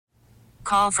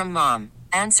Call from mom.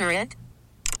 Answer it.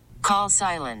 Call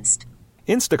silenced.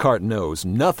 Instacart knows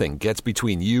nothing gets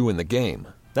between you and the game.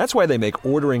 That's why they make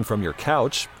ordering from your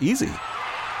couch easy.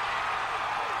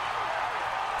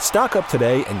 Stock up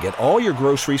today and get all your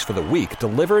groceries for the week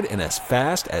delivered in as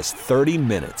fast as 30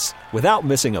 minutes without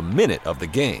missing a minute of the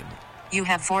game. You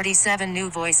have 47 new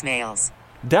voicemails.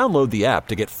 Download the app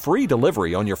to get free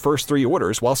delivery on your first 3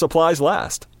 orders while supplies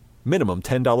last. Minimum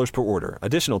 $10 per order.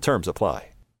 Additional terms apply.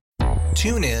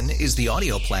 TuneIn is the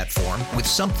audio platform with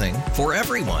something for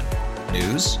everyone.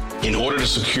 News. In order to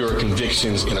secure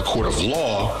convictions in a court of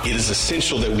law, it is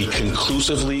essential that we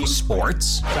conclusively.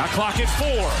 Sports. Got clock at 4.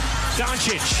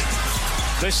 Doncic.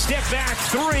 The step back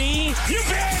 3. You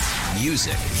bet.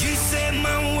 Music. You set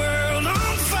my world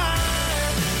on fire.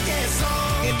 Yes,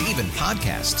 and even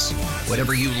podcasts.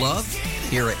 Whatever you love,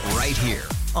 hear it right here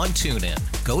on TuneIn.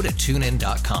 Go to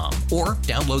TuneIn.com or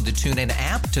download the TuneIn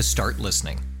app to start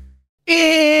listening.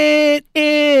 It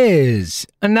is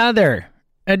another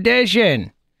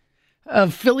edition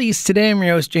of Phillies Today. I'm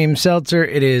your host, James Seltzer.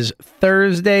 It is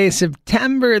Thursday,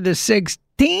 September the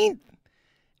 16th.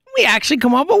 We actually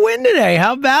come up a win today.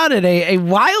 How about it? A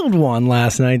wild one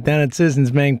last night down at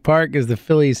Citizens Bank Park as the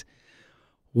Phillies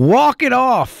walk it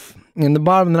off in the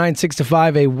bottom of the ninth,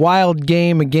 6-5. A wild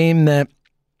game, a game that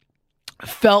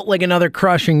felt like another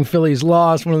crushing Phillies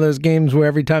loss. One of those games where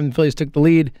every time the Phillies took the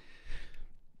lead,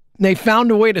 they found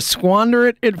a way to squander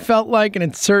it, it felt like, and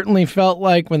it certainly felt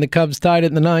like when the Cubs tied it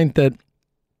in the ninth that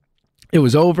it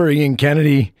was over. Ian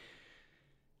Kennedy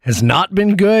has not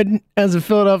been good as a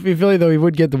Philadelphia Philly, though he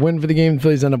would get the win for the game. The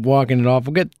Phillies end up walking it off.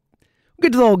 We'll get to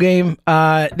the whole game.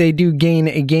 They do gain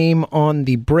a game on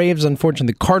the Braves.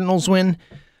 Unfortunately, the Cardinals win.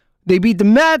 They beat the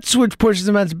Mets, which pushes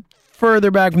the Mets further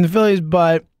back from the Phillies,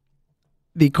 but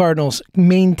the Cardinals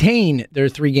maintain their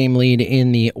 3-game lead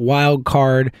in the wild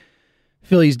card.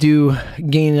 Phillies do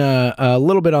gain a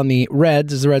little bit on the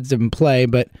Reds, as the Reds didn't play,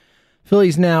 but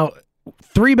Phillies now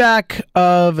 3 back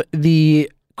of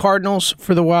the Cardinals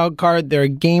for the wild card. They're a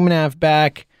game and a half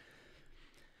back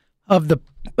of the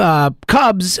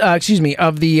Cubs,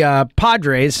 of the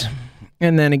Padres,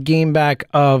 and then a game back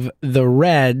of the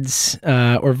Reds,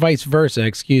 or vice versa,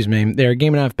 They're a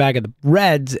game and a half back of the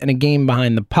Reds and a game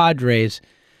behind the Padres.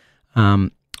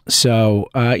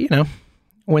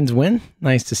 Wins win.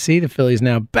 Nice to see the Phillies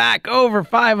now back over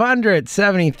 500,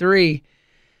 73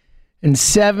 and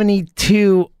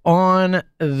 72 on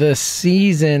the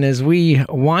season as we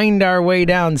wind our way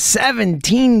down.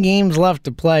 17 games left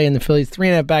to play, and the Phillies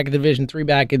 3.5 back in the division, 3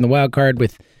 back in the wild card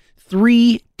with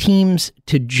 3 teams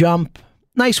to jump.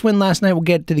 Nice win last night. We'll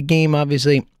get to the game,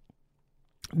 obviously.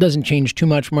 Doesn't change too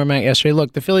much from where I'm at yesterday.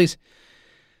 Look, the Phillies,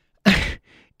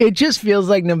 it just feels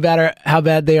like no matter how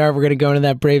bad they are, we're going to go into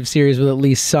that Braves series with at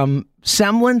least some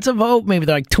semblance of hope. Maybe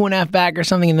they're like 2.5 back or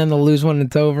something, and then they'll lose one and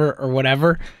it's over or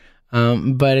whatever.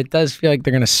 But it does feel like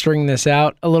they're going to string this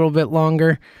out a little bit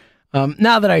longer.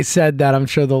 Now that I said that, I'm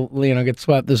sure they'll get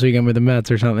swept this weekend with the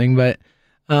Mets or something. But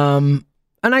a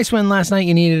nice win last night.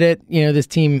 You needed it. This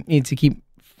team needs to keep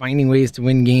finding ways to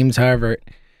win games however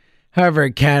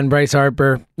it can. Bryce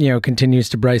Harper, continues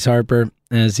to Bryce Harper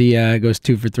as he goes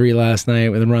 2 for 3 last night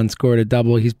with a run scored, a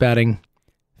double. He's batting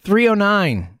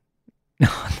 .309 on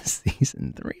the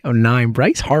season. .309.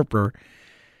 Bryce Harper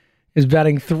is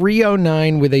batting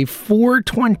 .309 with a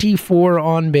 .424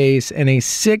 on base and a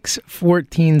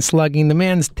 .614 slugging. The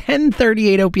man's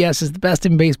 .1038 OPS is the best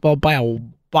in baseball by a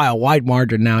wide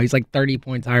margin now. He's like 30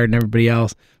 points higher than everybody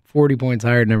else, 40 points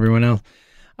higher than everyone else.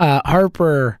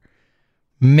 Harper,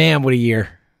 man, what a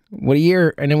year. What a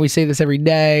year. I know we say this every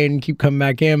day and keep coming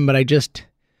back in, but I'm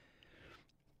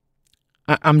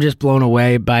just blown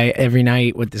away by every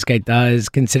night what this guy does,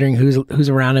 considering who's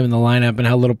around him in the lineup and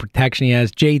how little protection he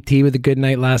has. JT with a good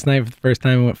night last night for the first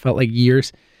time in what felt like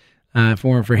years. If it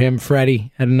weren't for him,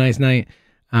 Freddie had a nice night.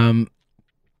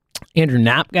 Andrew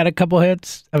Knapp got a couple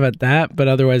hits. How about that? But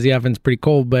otherwise, the offense pretty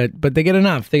cold. But they get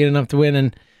enough. They get enough to win.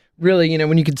 And really,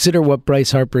 when you consider what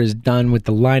Bryce Harper has done with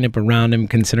the lineup around him,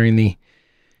 considering the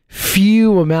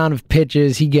few amount of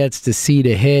pitches he gets to see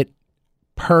to hit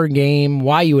per game,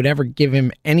 why you would ever give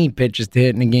him any pitches to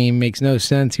hit in a game makes no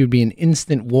sense. He would be an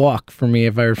instant walk for me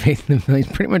if I were facing the Phillies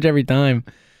pretty much every time.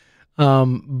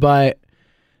 But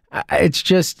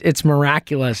it's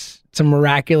miraculous. It's a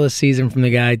miraculous season from the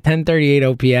guy. 1038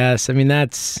 OPS. I mean,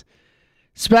 that's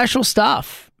special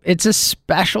stuff. It's a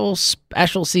special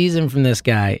season from this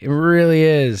guy. It really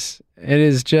is. It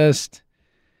is just...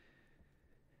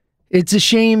 It's a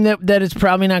shame that it's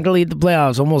probably not going to lead the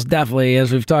playoffs. Almost definitely,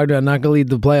 as we've talked about, not going to lead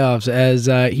the playoffs. As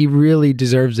he really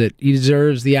deserves it. He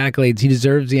deserves the accolades. He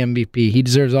deserves the MVP. He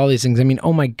deserves all these things. I mean,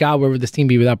 oh my God, where would this team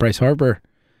be without Bryce Harper?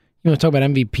 You want to talk about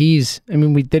MVPs? I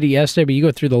mean, we did it yesterday, but you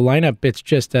go through the lineup, it's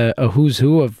just a who's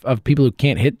who of people who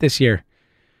can't hit this year.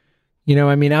 You know,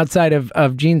 I mean, outside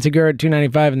of Gene Segura at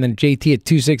 295 and then JT at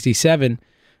 267,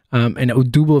 and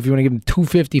Odubel, if you want to give him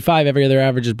 255, every other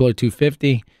average is below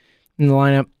 250 in the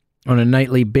lineup on a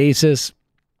nightly basis.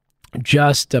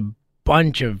 Just a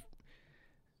bunch of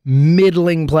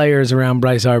middling players around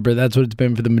Bryce Harper. That's what it's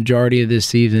been for the majority of this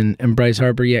season. And Bryce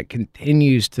Harper yet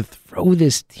continues to throw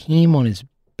this team on his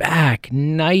back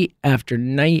night after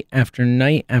night after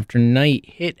night after night,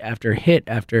 hit after hit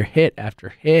after hit after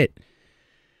hit.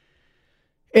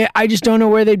 I just don't know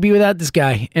where they'd be without this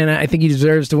guy. And I think he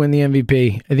deserves to win the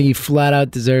MVP. I think he flat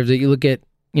out deserves it. You look at,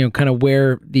 you know, kind of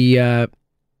where the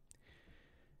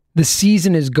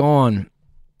season is gone.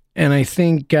 And I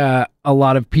think a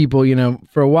lot of people, you know,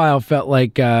 for a while felt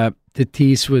like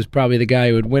Tatis was probably the guy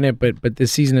who would win it, but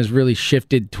this season has really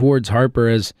shifted towards Harper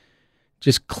as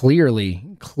just clearly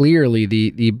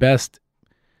the best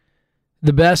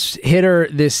hitter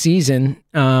this season.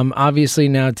 Obviously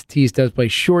now Tatis does play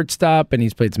shortstop and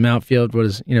he's played some outfield.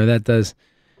 That does,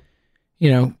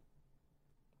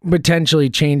 potentially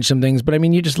change some things. But I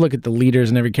mean, you just look at the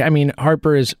leaders and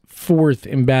Harper is 4th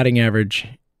in batting average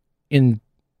in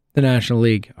the National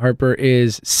League. Harper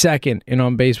is 2nd in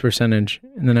on-base percentage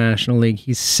in the National League.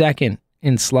 He's 2nd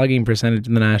in slugging percentage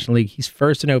in the National League. He's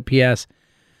 1st in OPS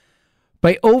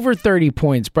by over 30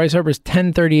 points. Bryce Harper's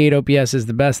 1038 OPS is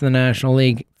the best in the National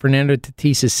League. Fernando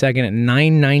Tatis is 2nd at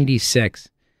 996.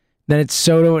 Then it's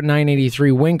Soto at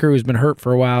 983. Winker, who's been hurt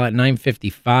for a while, at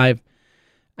 955.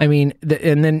 And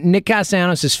then Nick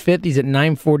Castellanos is 5th. He's at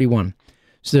 941.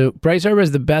 So Bryce Harper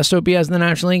is the best OPS in the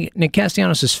National League. Nick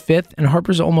Castellanos is 5th, and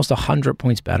Harper's almost 100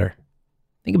 points better.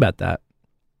 Think about that.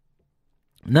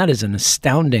 And that is an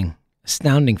astounding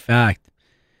fact. It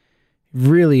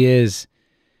really is.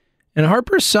 And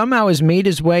Harper somehow has made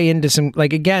his way into some,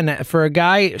 for a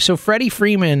guy, so Freddie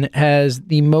Freeman has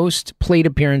the most plate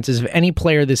appearances of any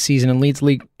player this season and leads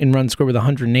league in runs scored with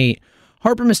 108.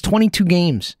 Harper missed 22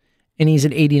 games, and he's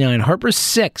at 89. Harper's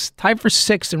 6th, tied for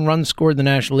 6th in runs scored in the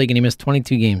National League, and he missed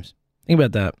 22 games. Think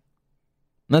about that.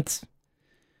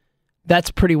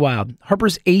 That's pretty wild.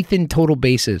 Harper's 8th in total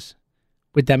bases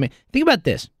with that. Think about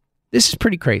this. This is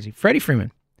pretty crazy. Freddie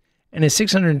Freeman and his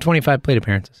 625 plate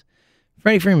appearances.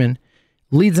 Freddie Freeman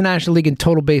leads the National League in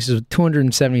total bases with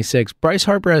 276. Bryce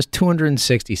Harper has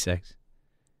 266.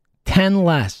 10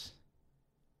 less.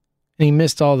 And he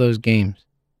missed all those games.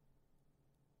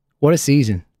 What a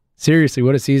season. Seriously,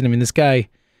 what a season. I mean, this guy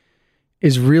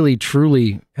is really,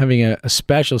 truly having a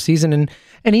special season.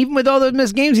 And even with all those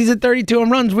missed games, he's at 32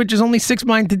 home runs, which is only 6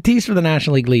 behind Tatis for the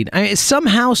National League lead. I mean,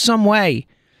 somehow, some way,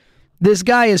 this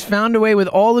guy has found a way with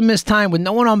all the missed time, with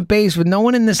no one on base, with no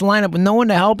one in this lineup, with no one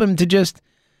to help him to just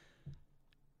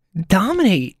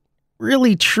dominate.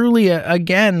 Really, truly,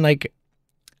 again,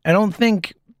 I don't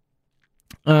think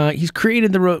he's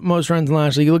created the most runs in the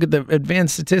National League. You look at the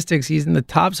advanced statistics, he's in the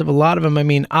tops of a lot of them. I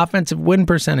mean, offensive win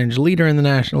percentage, leader in the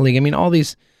National League. I mean, all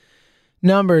these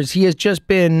numbers. He has just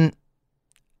been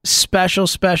special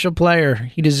player.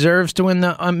 He deserves to win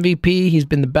the MVP. He's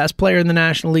been the best player in the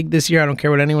National League this year. I don't care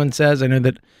what anyone says. I know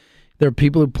that there are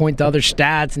people who point to other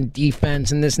stats and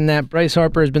defense and this and that. Bryce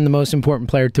Harper has been the most important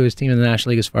player to his team in the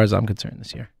National League as far as I'm concerned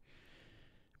this year.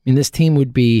 I mean, this team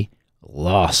would be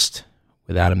lost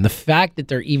without him. The fact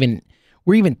that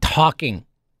we're even talking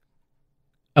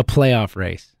a playoff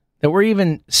race, that we're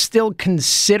even still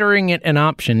considering it an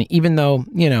option, even though,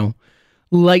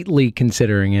 lightly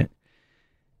considering it,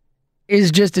 is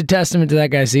just a testament to that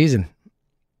guy's season.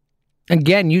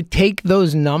 Again, you take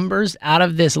those numbers out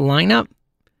of this lineup,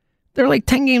 they're like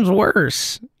 10 games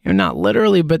worse. Not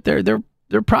literally, but they're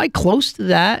probably close to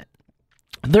that.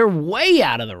 They're way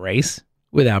out of the race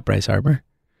without Bryce Harper.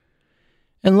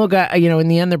 And look, in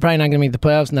the end, they're probably not going to make the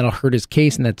playoffs, and that'll hurt his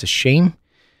case, and that's a shame.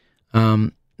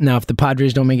 Now, if the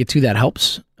Padres don't make it too, that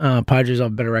helps. Padres will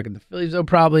have a better record than the Phillies, though,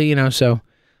 probably. So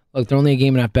look, they're only a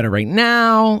game and a half better right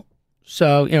now.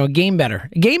 So, a game better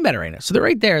right now. So they're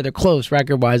right there. They're close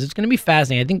record-wise. It's going to be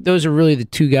fascinating. I think those are really the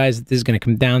two guys that this is going to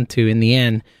come down to in the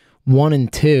end, 1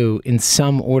 and 2 in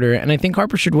some order. And I think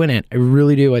Harper should win it. I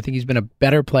really do. I think he's been a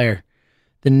better player.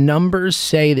 The numbers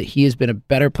say that he has been a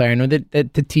better player. I know that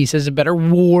Tatis has a better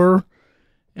WAR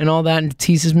and all that, and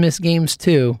Tatis has missed games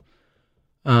too.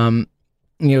 So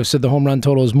the home run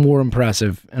total is more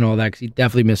impressive and all that because he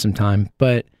definitely missed some time.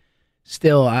 But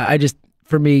still,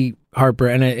 for me, Harper,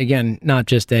 and again, not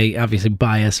just obviously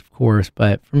bias, of course,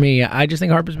 but for me, I just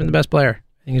think Harper's been the best player.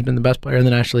 I think he's been the best player in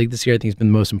the National League this year. I think he's been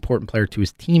the most important player to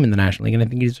his team in the National League, and I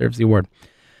think he deserves the award.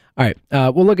 All right,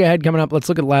 we'll look ahead coming up. Let's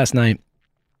look at last night.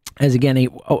 As again, a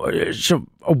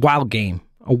wild game.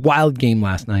 A wild game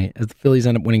last night as the Phillies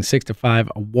end up winning 6-5.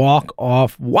 A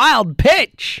walk-off wild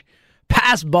pitch.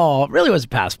 Pass ball. It really was a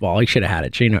pass ball. He should have had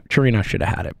it. Chirino should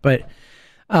have had it. But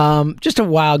just a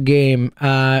wild game.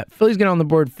 Phillies get on the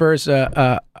board first.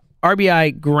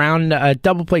 RBI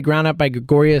double play ground up by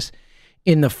Gregorius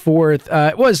in the fourth.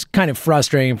 It was kind of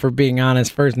frustrating, for being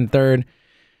honest, first and third.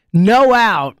 No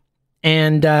out.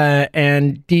 And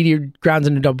Didi grounds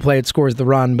into double play. It scores the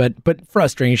run, but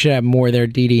frustrating. You should have more there.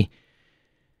 Didi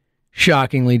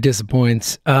shockingly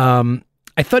disappoints.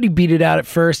 I thought he beat it out at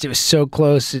first. It was so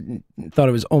close. Thought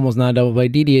it was almost not a double play.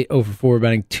 Didi 0 for 4,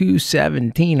 batting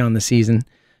 .217 on the season.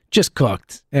 Just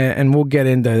cooked. And we'll get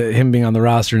into him being on the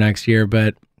roster next year.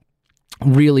 But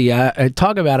really,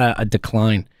 talk about a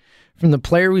decline. From the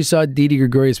player we saw Didi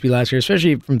Gregorius be last year,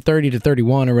 especially from 30 to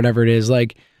 31 or whatever it is,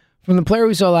 like from the player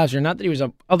we saw last year, not that he was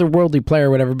an otherworldly player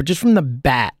or whatever, but just from the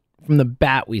bat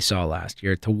we saw last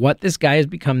year to what this guy has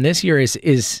become this year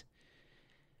is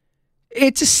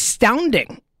it's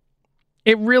astounding.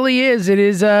 It really is. It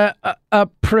is a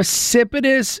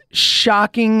precipitous,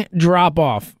 shocking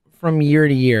drop-off from year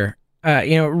to year.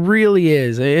 It really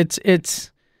is.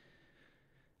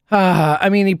 I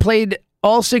mean, he played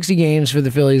all 60 games for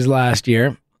the Phillies last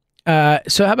year.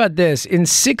 So how about this? In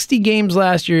 60 games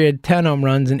last year, he had 10 home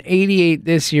runs. In 88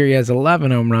 this year, he has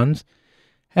 11 home runs.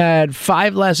 Had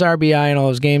 5 less RBI in all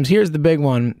those games. Here's the big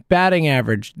one. Batting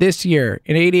average. This year,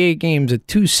 in 88 games, a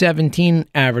 .217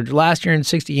 average. Last year in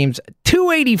 60 games,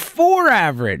 .284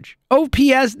 average.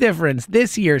 OPS difference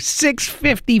this year,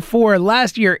 .654.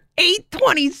 Last year,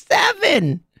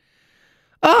 .827.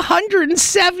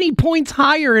 170 points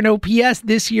higher in OPS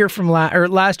this year from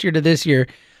last year to this year.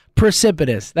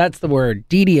 Precipitous. That's the word.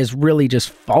 Didi has really just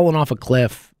fallen off a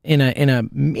cliff in a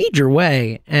major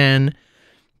way. And,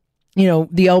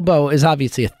 the elbow is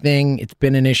obviously a thing. It's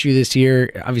been an issue this year.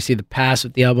 Obviously, the pass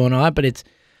with the elbow and all that, but it's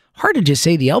hard to just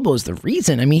say the elbow is the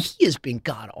reason. I mean, he has been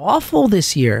god-awful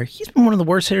this year. He's been one of the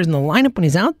worst hitters in the lineup when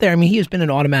he's out there. I mean, he has been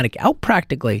an automatic out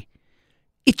practically.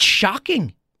 It's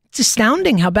shocking. It's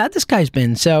astounding how bad this guy's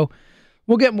been. So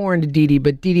we'll get more into Didi,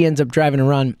 but Didi ends up driving a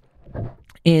run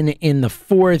in the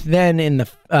fourth. Then in the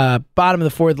bottom of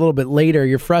the fourth, a little bit later,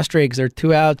 you're frustrated because there are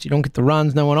 2 outs. You don't get the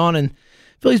runs, no one on, and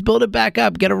Phillies build it back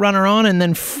up, get a runner on, and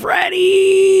then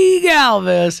Freddie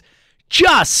Galvis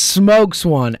just smokes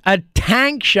one. A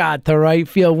tank shot to right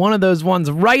field. One of those ones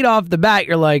right off the bat.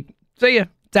 You're like, see ya,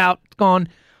 it's out, it's gone.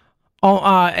 Oh,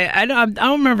 I don't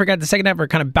remember if it got the second deck or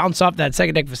kind of bounced off that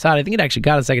second deck facade. I think it actually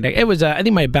got a second deck. It was, I think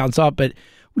it might have bounced off, but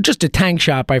just a tank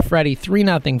shot by Freddie.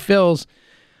 3-0 Phils.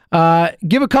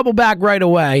 Give a couple back right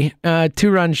away.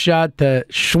 2-run shot to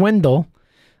Schwindel.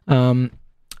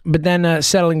 But then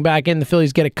settling back in, the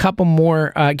Phillies get a couple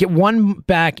more, get one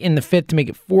back in the fifth to make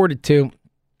it 4-2.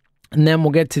 And then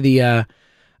we'll get to the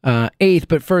eighth.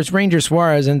 But first, Ranger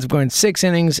Suarez ends up going 6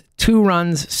 innings, 2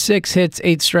 runs, 6 hits,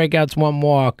 8 strikeouts, 1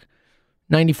 walk.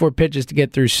 94 pitches to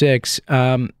get through 6.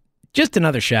 Just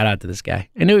another shout out to this guy.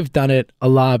 I know we've done it a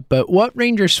lot, but what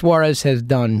Ranger Suarez has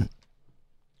done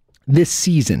this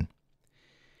season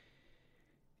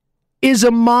is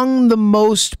among the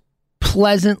most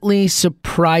pleasantly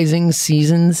surprising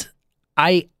seasons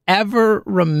I ever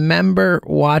remember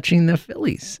watching the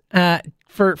Phillies.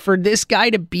 For this guy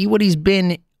to be what he's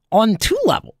been on 2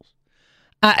 levels.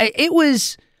 It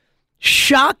was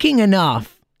shocking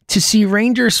enough to see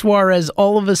Ranger Suarez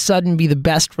all of a sudden be the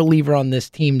best reliever on this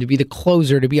team, to be the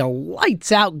closer, to be a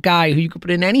lights-out guy who you could put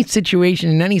in any situation,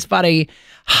 in any spot, a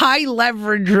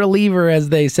high-leverage reliever, as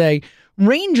they say.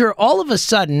 Ranger, all of a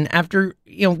sudden, after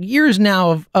years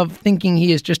now of thinking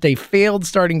he is just a failed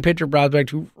starting pitcher prospect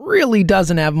who really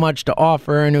doesn't have much to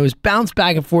offer, and it was bounced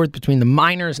back and forth between the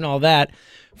minors and all that,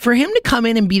 for him to come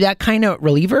in and be that kind of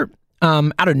reliever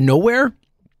out of nowhere,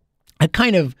 a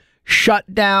kind of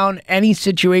shut down any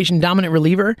situation dominant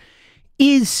reliever,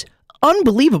 is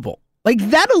unbelievable. Like,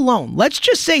 that alone, let's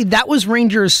just say that was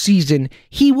Ranger's season,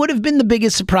 he would have been the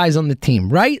biggest surprise on the team,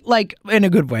 right? Like, in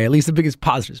a good way, at least the biggest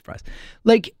positive surprise.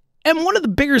 Like, and one of the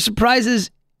bigger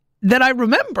surprises that I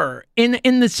remember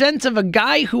in the sense of a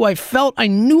guy who I felt I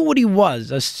knew what he was,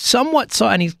 a somewhat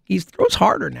and he throws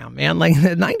harder now, man. Like,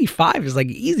 the 95 is like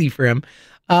easy for him.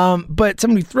 But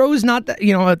somebody who throws not that,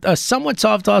 a somewhat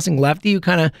soft tossing lefty who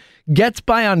kind of gets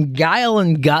by on guile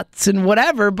and guts and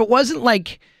whatever, but wasn't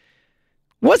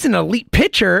an elite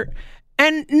pitcher.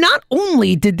 And not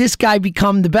only did this guy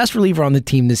become the best reliever on the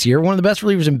team this year, one of the best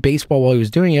relievers in baseball while he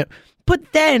was doing it,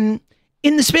 but then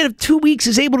in the span of 2 weeks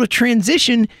is able to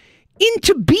transition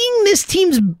into being this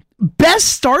team's best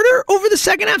starter over the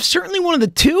second half. Certainly one of the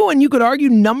two, and you could argue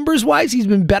numbers-wise he's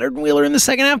been better than Wheeler in the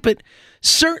second half, but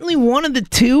certainly one of the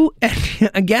two. And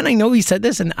again, I know he said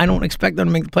this, and I don't expect them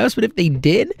to make the playoffs, but if they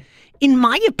did, in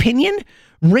my opinion,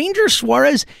 Ranger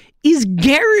Suarez is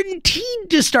guaranteed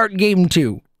to start game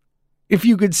 2 if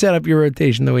you could set up your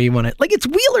rotation the way you want it. Like, it's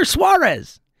Wheeler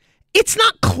Suarez. It's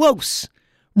not close.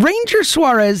 Ranger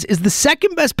Suarez is the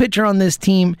second best pitcher on this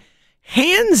team,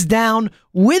 hands down,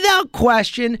 without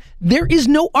question. There is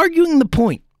no arguing the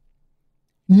point.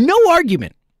 No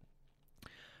argument.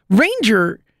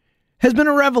 Ranger has been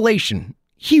a revelation.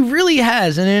 He really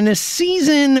has. And in a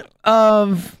season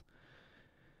of,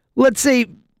 let's say,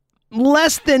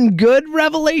 less than good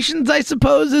revelations, I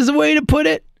suppose is a way to put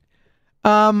it,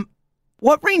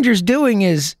 what Ranger's doing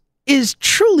is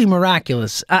truly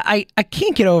miraculous. I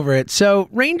can't get over it. So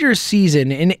Rangers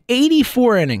season in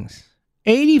 84 innings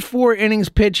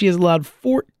pitched, he has allowed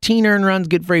 14 earned runs,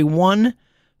 good for a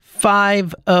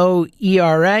 1.50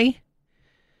 ERA,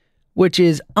 which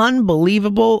is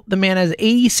unbelievable. The man has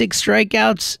 86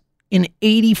 strikeouts in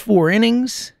 84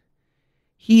 innings.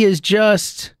 He is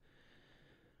just,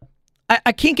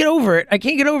 I can't get over it. I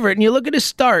can't get over it. And you look at his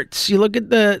starts, you look at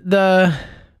the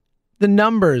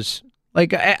numbers.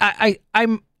 Like,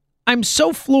 I'm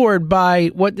so floored by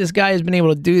what this guy has been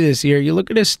able to do this year. You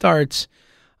look at his starts,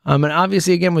 and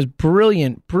obviously, again, was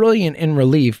brilliant in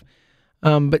relief.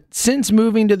 But since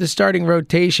moving to the starting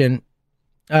rotation,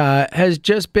 has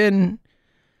just been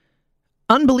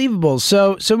unbelievable.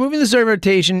 So moving to the starting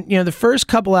rotation, the first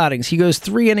couple outings, he goes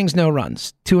 3 innings, no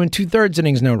runs, 2 2/3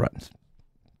 innings, no runs.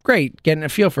 Great, getting a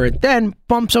feel for it. Then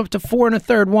bumps up to 4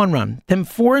 1/3, 1 run. Then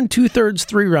 4 2/3,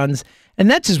 3 runs. And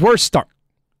that's his worst start.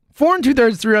 4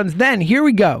 2/3, 3 runs. Then here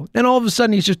we go. Then all of a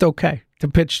sudden he's just okay to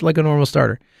pitch like a normal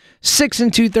starter. 6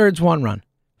 2/3, 1 run.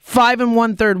 5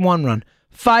 1/3, 1 run.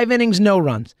 5 innings, no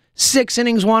runs. 6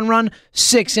 innings, 1 run.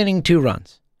 6 innings, 2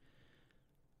 runs.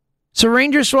 So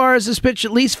Ranger Suarez has pitched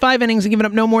at least 5 innings and given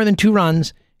up no more than 2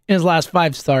 runs in his last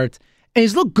 5 starts. And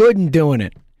he's looked good in doing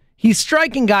it. He's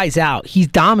striking guys out. He's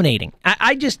dominating.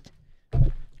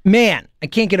 Man, I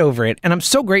can't get over it. And I'm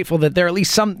so grateful that there are at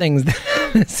least some things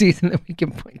this season that we can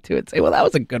point to and say, well, that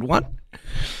was a good one.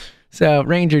 So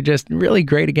Ranger just really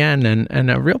great again,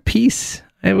 and a real piece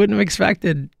I wouldn't have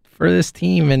expected for this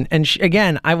team. And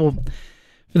again, I will,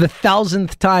 for the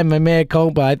 1,000th time, my mea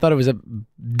culpa, I thought it was a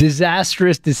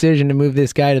disastrous decision to move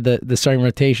this guy to the starting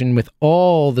rotation with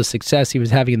all the success he was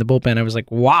having in the bullpen. I was like,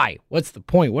 why? What's the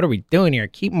point? What are we doing here?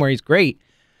 Keep him where he's great.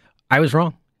 I was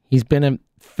wrong. He's been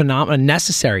a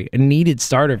necessary, a needed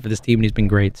starter for this team, and he's been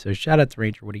great. So shout out to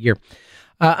Ranger. What a year.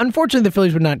 Unfortunately, the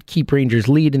Phillies would not keep Rangers'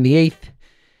 lead in the 8th.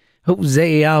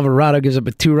 Jose Alvarado gives up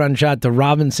a 2-run shot to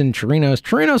Robinson Chirinos.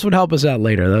 Chirinos would help us out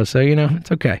later, though, so,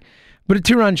 it's okay. But a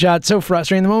 2-run shot, so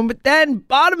frustrating in the moment. But then,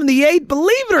 bottom of the 8th,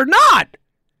 believe it or not,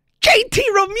 JT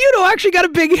Realmuto actually got a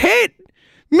big hit.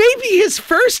 Maybe his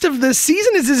first of the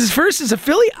season. Is this his first as a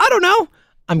Philly? I don't know.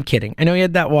 I'm kidding. I know he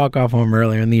had that walk-off home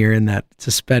earlier in the year in that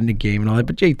suspended game and all that,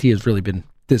 but JT has really been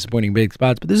disappointing in big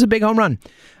spots. But this is a big home run.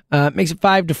 Makes it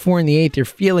 5-4 in the 8th. You're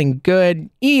feeling good.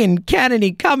 Ian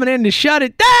Kennedy coming in to shut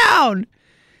it down.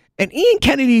 And Ian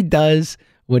Kennedy does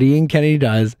what Ian Kennedy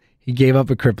does. He gave up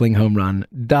a crippling home run.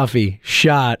 Duffy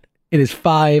shot. It is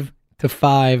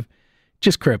 5-5.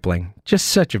 Just crippling. Just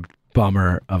such a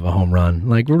bummer of a home run.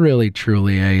 Like, really,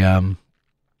 truly a...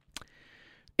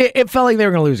 It felt like they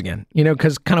were going to lose again,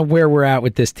 because kind of where we're at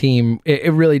with this team,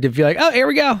 it really did feel like, oh, here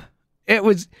we go. It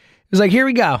was like, here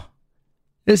we go.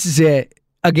 This is it.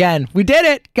 Again, we did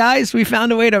it, guys. We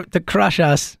found a way to crush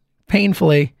us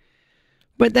painfully.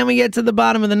 But then we get to the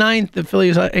bottom of the 9th. The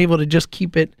Phillies are able to just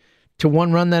keep it to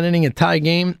 1 run that inning, a tie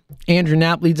game. Andrew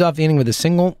Knapp leads off the inning with a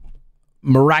single.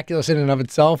 Miraculous in and of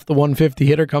itself. The 150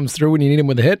 hitter comes through when you need him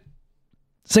with a hit.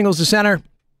 Singles to center.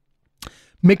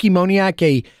 Mickey Moniak,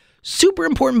 a super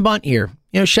important bunt here.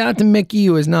 Shout out to Mickey,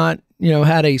 who has not,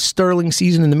 had a sterling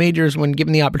season in the majors when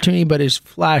given the opportunity, but has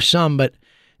flashed some. But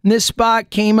in this spot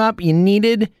came up, you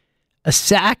needed a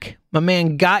sack. My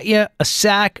man got you a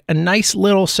sack, a nice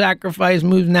little sacrifice,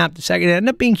 moves Knapp to second. It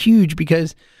ended up being huge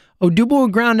because Odubel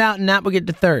would ground out and Knapp would get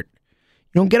to third.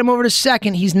 You don't get him over to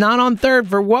second. He's not on third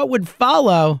for what would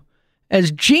follow.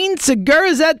 As Gene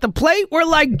Segura's at the plate, we're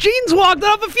like, Gene's walked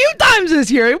off a few times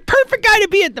this year. Perfect guy to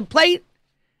be at the plate.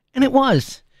 And it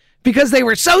was. Because they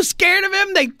were so scared of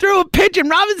him, they threw a pitch and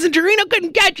Robinson Chirinos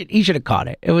couldn't catch it. He should have caught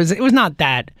it. It was not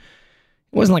that.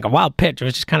 it wasn't like a wild pitch. It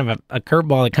was just kind of a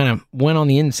curveball that kind of went on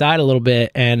the inside a little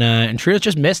bit, and Trios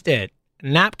just missed it.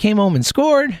 Knapp came home and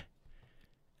scored.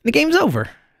 The game's over.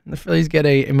 And the Phillies get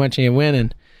a much-needed win,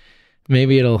 and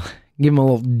maybe it'll give them a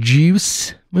little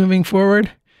juice moving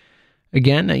forward.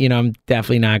 Again, I'm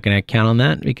definitely not going to count on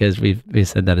that because we've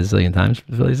said that a zillion times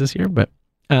for the Phillies this year. But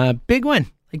big win.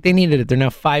 Like, they needed it. They're now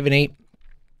 5-8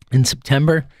 in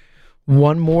September.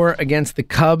 One more against the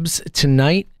Cubs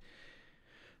tonight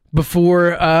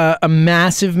before a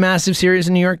massive, massive series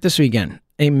in New York this weekend.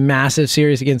 A massive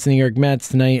series against the New York Mets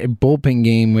tonight. A bullpen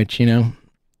game, which,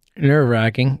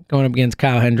 nerve-wracking. Going up against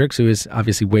Kyle Hendricks, who is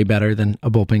obviously way better than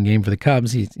a bullpen game for the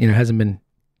Cubs. He, hasn't been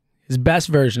his best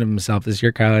version of himself this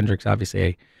year. Kyle Hendricks, obviously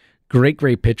a great,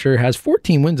 great pitcher. Has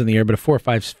 14 wins in the year, but a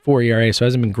 4.54 ERA, so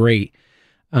hasn't been great.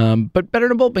 But better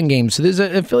than a bullpen game. So there's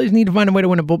a Phillies need to find a way to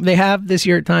win a bullpen. They have this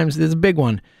year at times. There's a big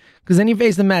one. Because then you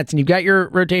face the Mets, and you've got your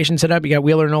rotation set up. You got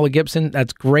Wheeler and Nola Gibson.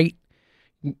 That's great.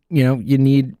 You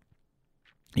need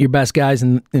your best guys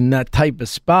in that type of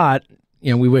spot.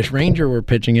 We wish Ranger were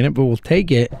pitching in it, but we'll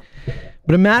take it.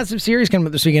 But a massive series coming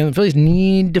up this weekend. The Phillies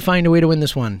need to find a way to win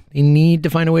this one. They need to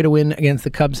find a way to win against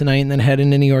the Cubs tonight and then head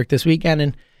into New York this weekend.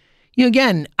 And,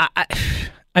 again,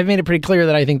 I've made it pretty clear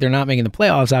that I think they're not making the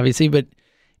playoffs, obviously, but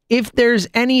if there's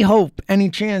any hope, any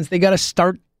chance, they got to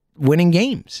start winning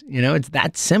games. It's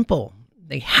that simple.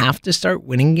 They have to start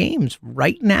winning games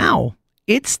right now.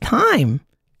 It's time.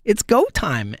 It's go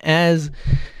time. As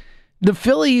the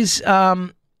Phillies,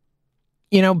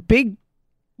 big.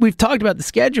 We've talked about the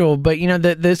schedule, but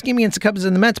this game against the Cubs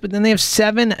and the Mets, but then they have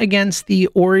 7 against the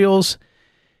Orioles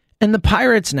and the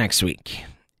Pirates next week,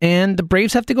 and the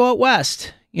Braves have to go out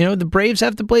west. The Braves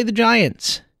have to play the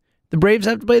Giants. The Braves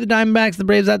have to play the Diamondbacks. The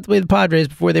Braves have to play the Padres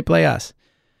before they play us.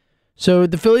 So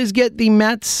the Phillies get the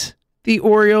Mets, the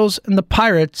Orioles, and the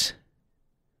Pirates.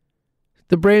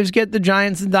 The Braves get the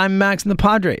Giants, the Diamondbacks, and the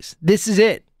Padres. This is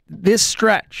it. This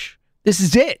stretch. This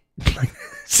is it.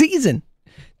 Season.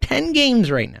 10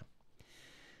 games right now.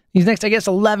 These next,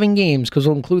 11 games, because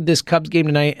we'll include this Cubs game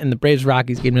tonight and the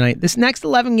Braves-Rockies game tonight. This next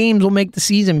 11 games will make the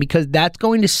season because that's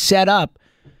going to set up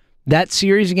that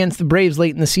series against the Braves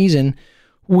late in the season,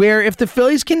 where if the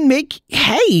Phillies can make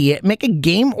a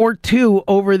game or two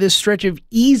over this stretch of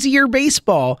easier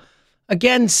baseball,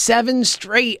 again, 7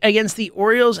 straight against the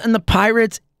Orioles and the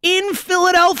Pirates in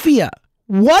Philadelphia.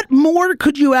 What more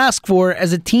could you ask for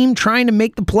as a team trying to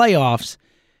make the playoffs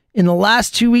in the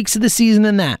last 2 weeks of the season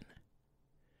than that?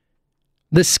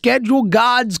 The schedule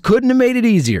gods couldn't have made it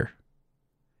easier.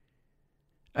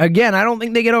 Again, I don't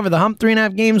think they get over the hump.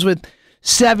 3.5 games with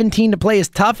 17 to play is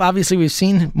tough. Obviously, we've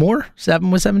seen more.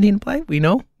 7 with 17 to play. We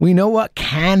know what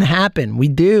can happen. We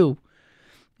do.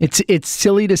 It's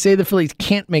silly to say the Phillies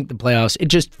can't make the playoffs. It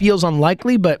just feels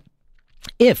unlikely. But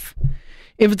if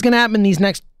it's going to happen these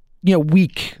next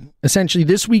week, essentially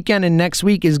this weekend and next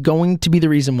week is going to be the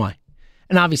reason why.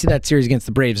 And obviously that series against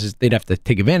the Braves, they'd have to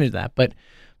take advantage of that. But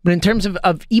in terms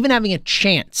of even having a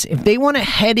chance, if they want to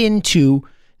head into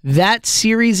that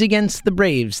series against the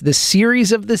Braves, the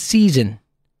series of the season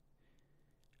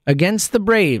against the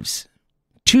Braves,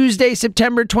 Tuesday,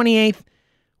 September 28th,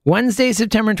 Wednesday,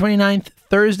 September 29th,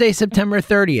 Thursday, September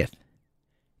 30th.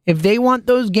 If they want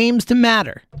those games to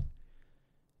matter,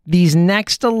 these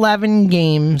next 11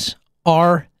 games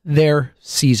are their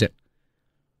season.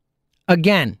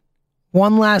 Again,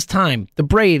 one last time, the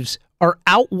Braves are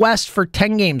out west for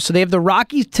 10 games. So they have the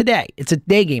Rockies today. It's a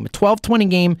day game, a 12:20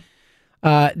 game.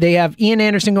 They have Ian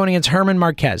Anderson going against Herman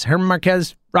Marquez. Herman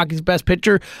Marquez, Rockies' best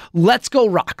pitcher. Let's go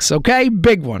Rocks, okay?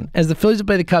 Big one, as the Phillies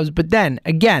play the Cubs. But then,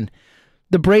 again,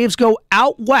 the Braves go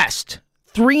out west,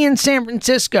 3 in San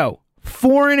Francisco,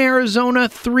 4 in Arizona,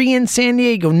 3 in San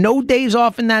Diego. No days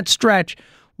off in that stretch.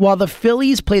 While the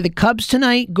Phillies play the Cubs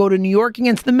tonight, go to New York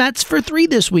against the Mets for 3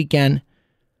 this weekend,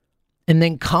 and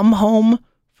then come home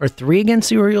for 3 against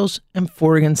the Orioles and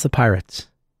 4 against the Pirates.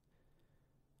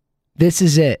 This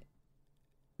is it.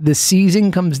 The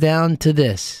season comes down to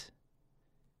this.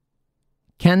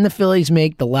 Can the Phillies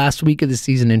make the last week of the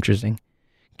season interesting?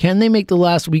 Can they make the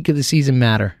last week of the season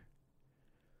matter?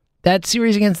 That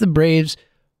series against the Braves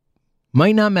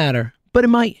might not matter, but it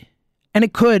might. And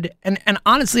it could. And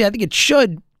honestly, I think it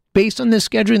should, based on this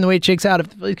schedule and the way it shakes out. If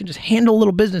the Phillies can just handle a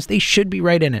little business, they should be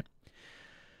right in it.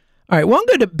 All right, one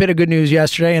good bit of good news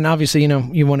yesterday, and obviously,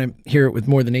 you want to hear it with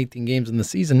more than 18 games in the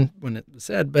season when it was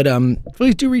said, but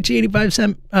Phillies do reach the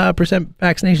 85%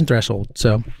 vaccination threshold.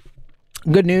 So,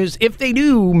 good news. If they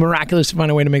do miraculously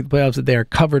find a way to make the playoffs, that they are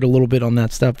covered a little bit on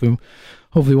that stuff. We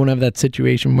hopefully won't have that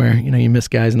situation where, you miss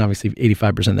guys, and obviously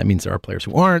 85%, that means there are players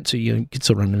who aren't, so you can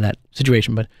still run into that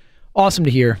situation. But awesome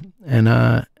to hear, and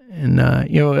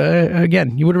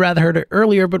Again, you would have rather heard it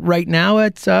earlier, but right now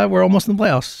it's we're almost in the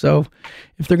playoffs. So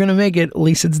if they're going to make it, at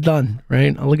least it's done,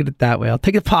 right? I'll look at it that way. I'll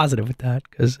take it positive with that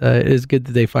because it is good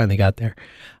that they finally got there.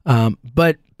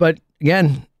 But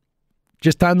again,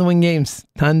 just time to win games.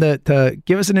 Time to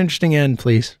give us an interesting end,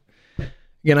 please.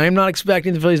 Again, I'm not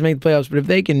expecting the Phillies to make the playoffs, but if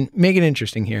they can make it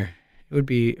interesting here, it would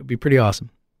be pretty awesome.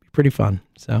 Be pretty fun.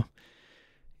 So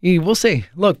we'll see.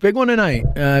 Look, big one tonight.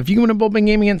 If you can win a bullpen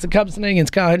game against the Cubs tonight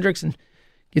against Kyle Hendricks and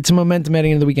get some momentum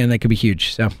heading into the weekend, that could be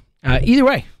huge. So either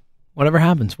way, whatever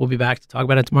happens, we'll be back to talk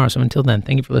about it tomorrow. So until then,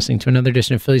 thank you for listening to another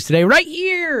edition of Phillies Today right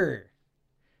here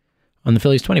on the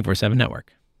Phillies 24/7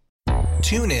 Network.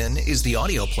 TuneIn is the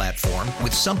audio platform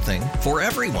with something for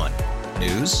everyone.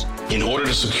 News. In order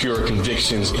to secure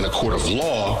convictions in a court of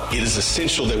law, it is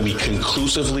essential that we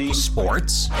conclusively.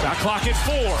 Sports. Shot clock at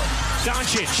 4.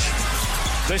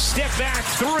 Doncic. The step back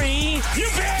 3. You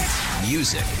bet.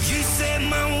 Music. You set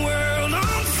my world on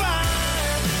fire.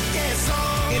 Yes,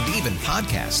 and even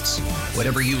podcasts.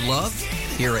 Whatever you love,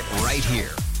 hear it right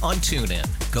here on TuneIn.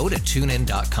 Go to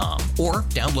TuneIn.com or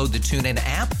download the TuneIn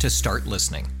app to start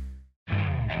listening.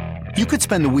 You could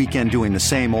spend the weekend doing the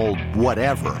same old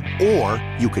whatever, or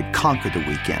you could conquer the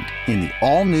weekend in the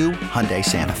all-new Hyundai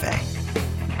Santa Fe.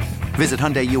 Visit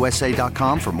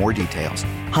HyundaiUSA.com for more details.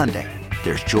 Hyundai,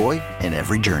 there's joy in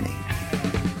every journey.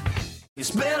 it's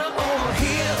better over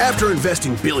here. After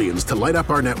investing billions to light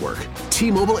up our network,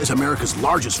 T-Mobile is America's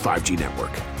largest 5G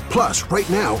network. Plus, right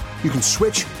now, you can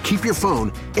switch, keep your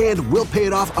phone, and we'll pay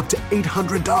it off up to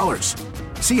 $800.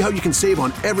 See how you can save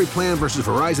on every plan versus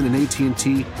Verizon and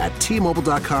AT&T at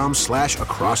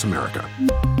T-Mobile.com/across America.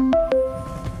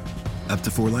 Up to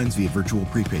 4 lines via virtual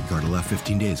prepaid card. Allow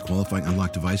 15 days. Qualifying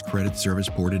unlocked device credit service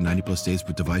ported 90+ days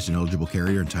with device and eligible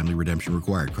carrier and timely redemption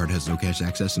required. Card has no cash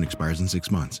access and expires in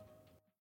 6 months.